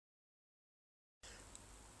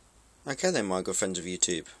Okay then, my good friends of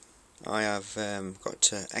YouTube, I have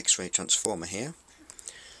got an Xray transformer here,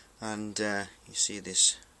 and you see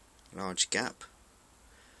this large gap.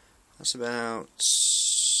 That's about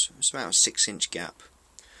a 6-inch gap.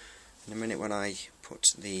 In a minute, when I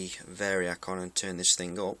put the Variac on and turn this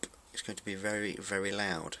thing up, it's going to be very, very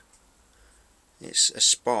loud. It's a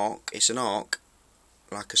spark. It's an arc,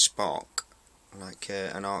 like a spark, like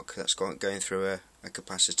an arc that's going through a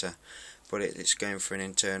capacitor, but it's going for an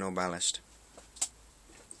internal ballast.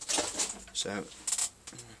 So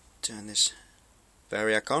turn this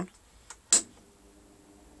Variac on.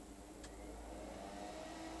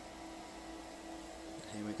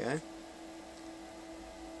 Here we go.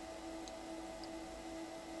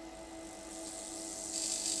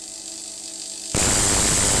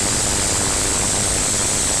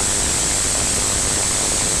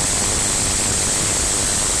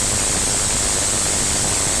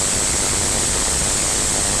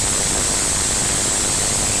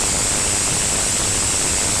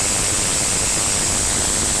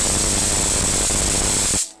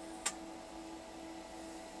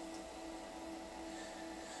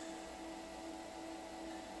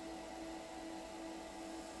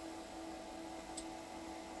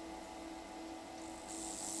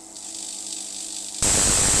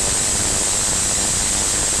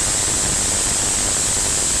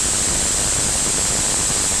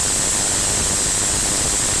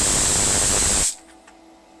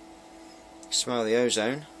 Smell the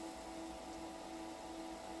ozone.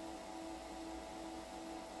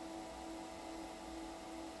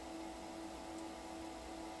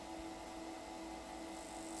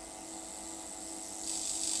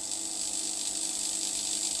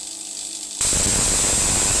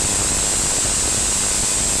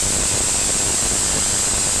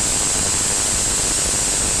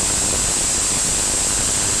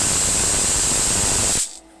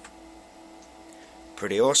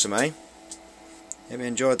 Pretty awesome, eh? Hope you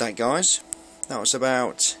enjoyed that, guys. That was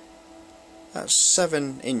about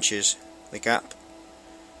 7 inches, the gap.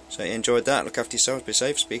 So you enjoyed that. Look after yourselves, be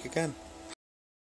safe, speak again.